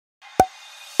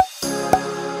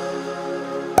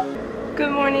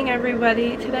Good morning,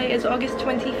 everybody. Today is August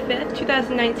 25th,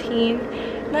 2019,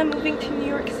 and I'm moving to New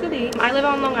York City. I live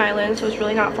on Long Island, so it's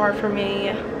really not far from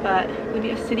me, but I'm gonna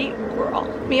be a city girl.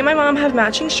 Me and my mom have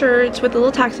matching shirts with the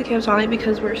little taxi cabs on it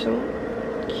because we're so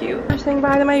cute. I'm saying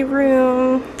bye to my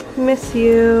room. Miss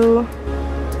you.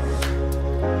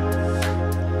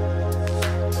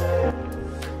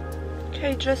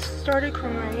 Okay, just started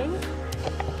crying,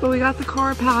 but we got the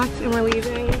car packed and we're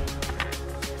leaving.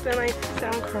 Then I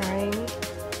sound crying.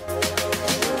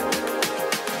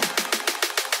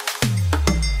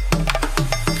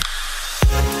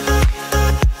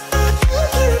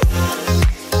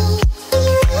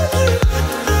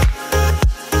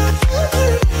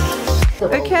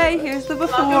 Okay, here's the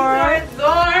before.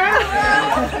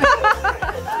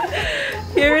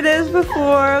 Here it is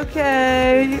before,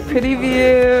 okay. Pretty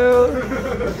view.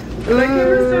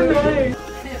 Ooh.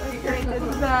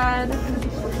 Bad.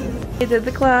 I did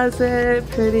the closet,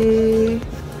 pretty.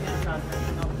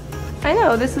 I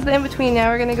know, this is the in-between. Now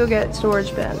we're gonna go get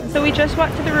storage bins. So we just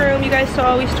went to the room. You guys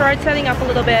saw we started setting up a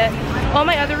little bit. All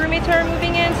my other roommates are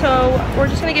moving in, so we're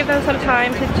just gonna give them some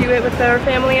time to do it with their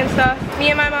family and stuff. Me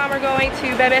and my mom are going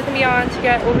to Bed Bath & Beyond to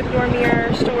get over the door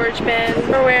mirror, storage bin.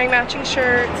 We're wearing matching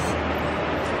shirts.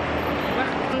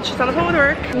 She's on the phone with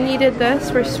work. We needed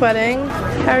this, we're sweating.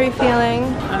 How are you feeling?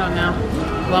 I don't know.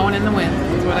 Blowing in the wind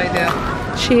is what I do.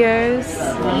 Cheers.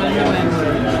 Blowing in the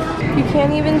wind. You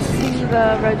can't even see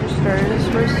the registers.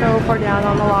 We're so far down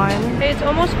on the line. It's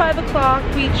almost 5 o'clock.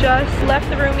 We just left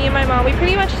the room, me and my mom. We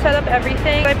pretty much set up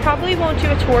everything. I probably won't do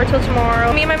a tour till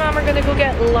tomorrow. Me and my mom are gonna go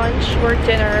get lunch or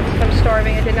dinner because I'm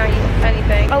starving. I did not eat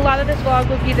anything. A lot of this vlog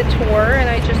will be the tour, and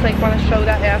I just like want to show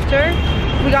that after.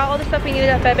 We got all the stuff we needed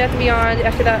at Bed Bath & Beyond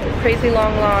after that crazy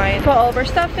long line. Put all of our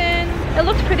stuff in. It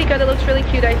looks pretty good. It looks really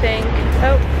cute, I think.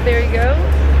 Oh, there you go.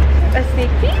 A sneak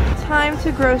peek. Time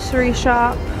to grocery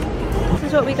shop. This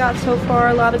is what we got so far.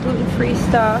 A lot of gluten-free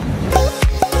stuff.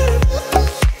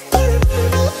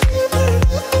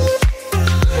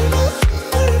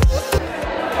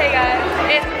 Hey guys,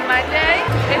 it's Monday.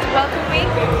 It's welcome week,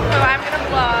 so I'm gonna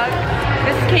vlog.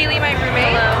 This is Kaylee, my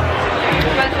roommate. Hello.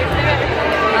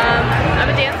 I'm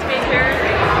a dance major.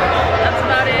 That's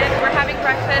about it. We're having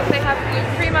breakfast. They have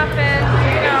gluten-free muffins,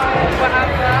 you know,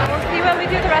 whatever. We'll see what we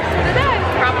do the rest of the day.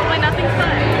 Probably nothing fun.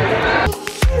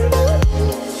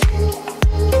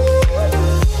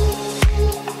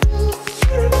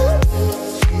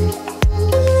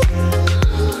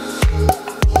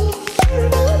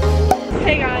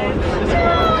 Hey guys.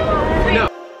 No.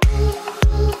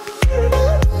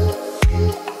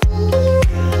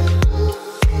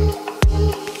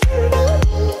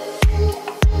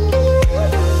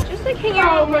 Just like hanging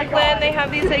out in Brooklyn, they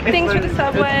have these like things for the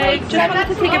subway. Just wanted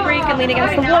to take a break and lean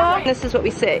against the wall. This is what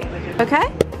we see. Okay?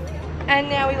 And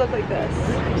now we look like this.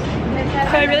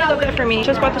 So I really love it for me.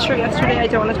 Just bought the shirt yesterday. I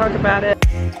don't want to talk about it.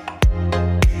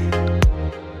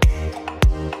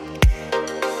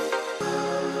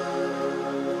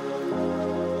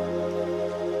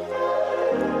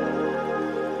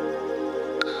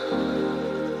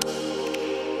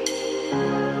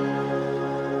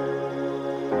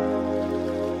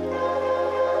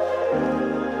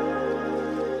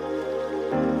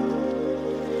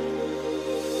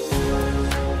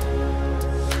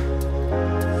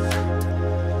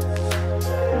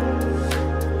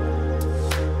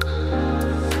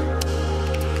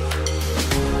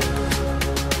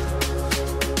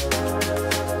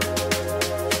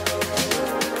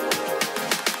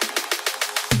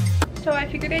 So I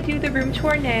figured I'd do the room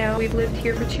tour now. We've lived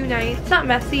here for 2 nights. It's not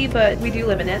messy, but we do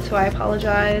live in it, so I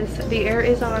apologize. The air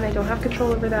is on. I don't have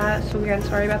control over that, so again,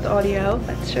 sorry about the audio.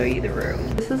 Let's show you the room.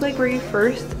 This is like where you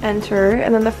first enter,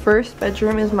 and then the first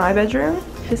bedroom is my bedroom.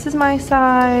 This is my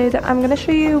side. I'm gonna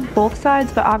show you both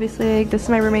sides, but obviously this is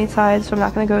my roommate's side, so I'm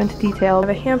not gonna go into detail. I have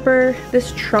a hamper,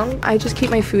 this trunk, I just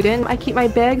keep my food in. I keep my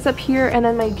bags up here and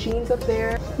then my jeans up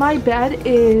there. My bed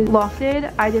is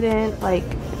lofted. I didn't like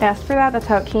ask for that, that's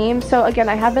how it came. So again,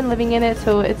 I have been living in it,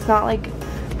 so it's not like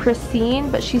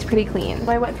pristine, but she's pretty clean.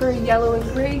 I went for a yellow and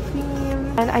gray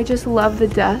theme, and I just love the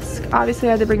desk. Obviously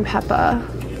I had to bring Peppa.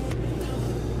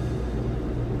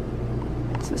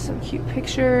 So some cute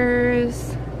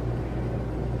pictures,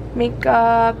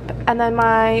 makeup, and then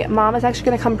my mom is actually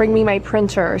gonna come bring me my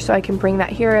printer so I can bring that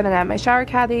here, and then I have my shower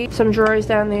caddy, some drawers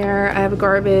down there, I have a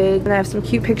garbage, and I have some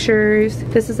cute pictures.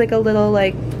 This is like a little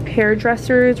like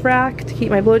hairdresser's rack to keep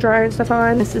my blow dryer and stuff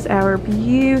on. This is our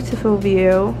beautiful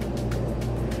view.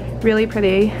 Really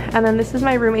pretty. And then this is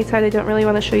my roommate's side. I don't really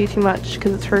want to show you too much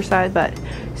because it's her side, but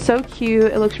so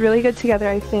cute. It looks really good together,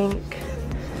 I think.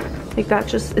 Like that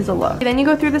just is a look. Then you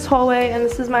go through this hallway and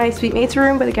this is my suite mate's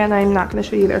room, but again, I'm not gonna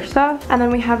show you their stuff. And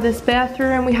then we have this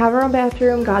bathroom. We have our own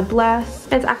bathroom, God bless.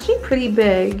 And it's actually pretty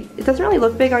big. It doesn't really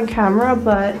look big on camera,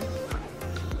 but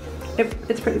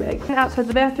it's pretty big. And outside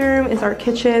the bathroom is our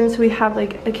kitchen. So we have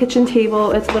like a kitchen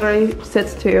table. It's literally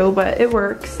sits two, but it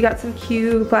works. We got some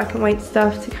cute black and white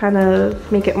stuff to kind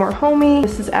of make it more homey.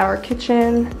 This is our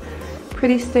kitchen.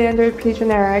 Pretty standard, pretty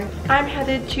generic. I'm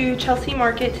headed to Chelsea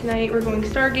Market tonight. We're going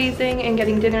stargazing and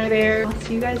getting dinner there. I'll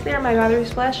see you guys there. My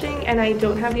battery's flashing and I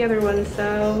don't have the other one,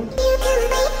 so.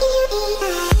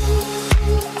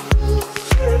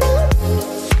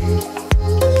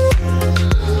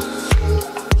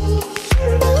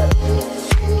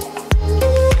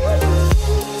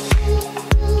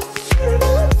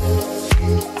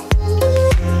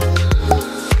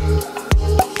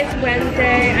 It's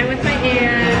Wednesday. I'm with my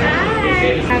aunt.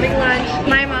 Having lunch.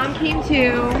 My mom came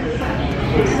too.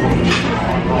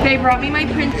 They brought me my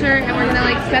printer and we're gonna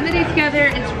like spend the day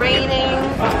together. It's raining.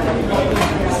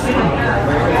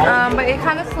 But it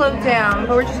kind of slowed down.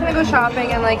 But we're just gonna go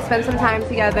shopping and like spend some time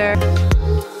together.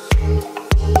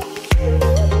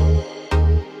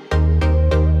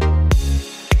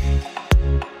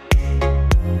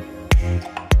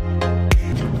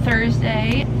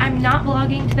 Thursday. I'm not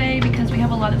vlogging today because we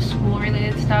have a lot of school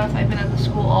related stuff. I've been at the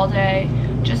school all day,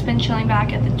 just been chilling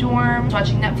back at the dorm,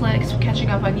 watching Netflix, catching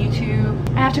up on YouTube.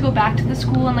 I have to go back to the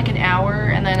school in like an hour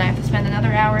and then I have to spend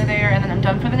another hour there and then I'm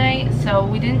done for the night. So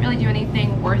we didn't really do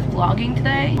anything worth vlogging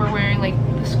today. We're wearing like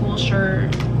the school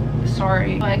shirt,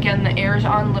 sorry. But again, the air is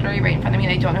on literally right in front of me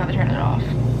and I don't know how to turn it off.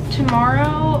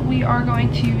 Tomorrow we are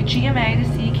going to GMA to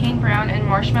see Kane Brown and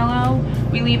Marshmallow.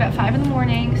 We leave at 5 in the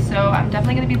morning, so I'm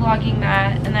definitely going to be vlogging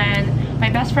that. And then my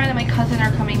best friend and my cousin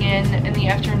are coming in the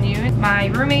afternoon. My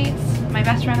roommates, my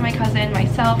best friend and my cousin,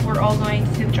 myself, we're all going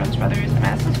to see the Jonas Brothers at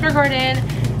Madison Square Garden.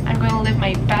 I'm going to live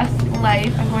my best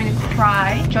life. I'm going to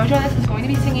cry. Joe Jonas is going to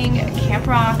be singing Camp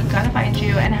Rock, Gonna Find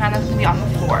You, and Hannah's going to be on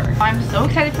the floor. I'm so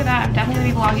excited for that. I'm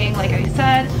definitely going to be vlogging, like I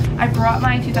said. I brought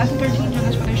my 2013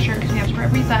 Jonas Brothers shirt because we have to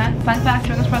represent. Fun fact,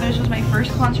 Jonas Brothers was my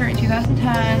first concert in 2010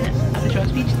 at the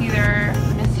Jones Beach Theater.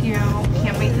 Miss you.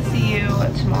 Can't wait to see you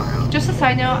tomorrow. Just a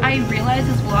side note, I realized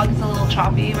this vlog is a little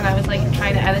choppy when I was like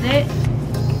trying to edit it.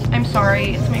 I'm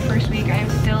sorry, it's my first week. I'm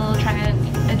still trying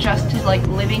to adjust to like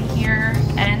living here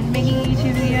and making a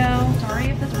YouTube video. Sorry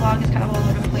if this vlog is kind of all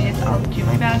over the place. I'll do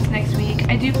my best next week.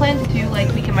 I do plan to do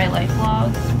like week in my life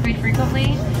vlogs pretty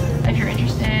frequently. If you're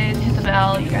interested, hit the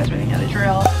bell. You guys already know the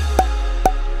drill.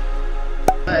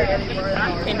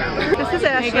 This is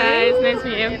Ashley. Hey guys, nice to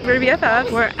meet you. We're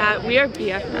BFFs. We are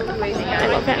BFFs.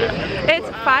 It's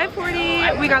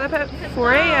 5:40. We got up at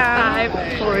 4 a.m.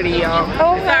 5:40, y'all.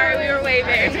 Oh, sorry, we were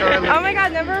waving. Oh my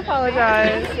god, never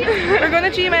apologize. We're going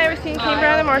to GMA. We're seeing Kane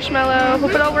Brown and Marshmallow.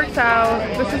 Hope it all works out.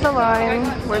 This is the line.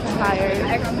 We're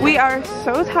tired. We are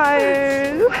so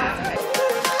tired.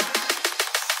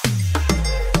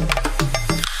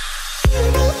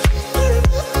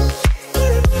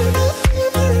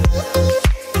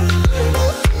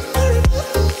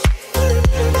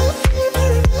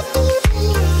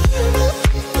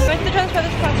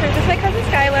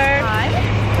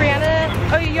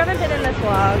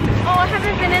 Oh, I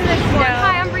haven't been in this one. No.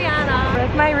 Hi, I'm Brianna.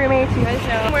 With my roommates, you guys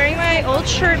know. I'm wearing my old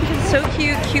shirt because it's so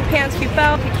cute. Cute pants, cute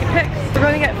belt, cute pics. We're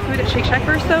going to get food at Shake Shack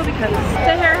first though because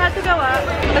the hair had to go up.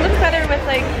 It looks better with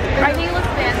like, I think it looks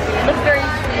fancy. It looks very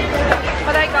sweet.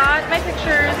 But I got my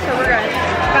pictures, so we're good.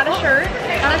 Got a shirt,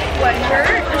 got a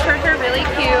sweatshirt. The shirts are really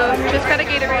cute. Just got a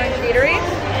Gatorade.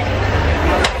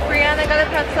 Brianna got a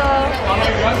pretzel.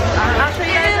 I'll show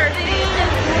you guys her.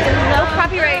 No,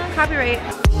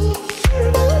 copyright.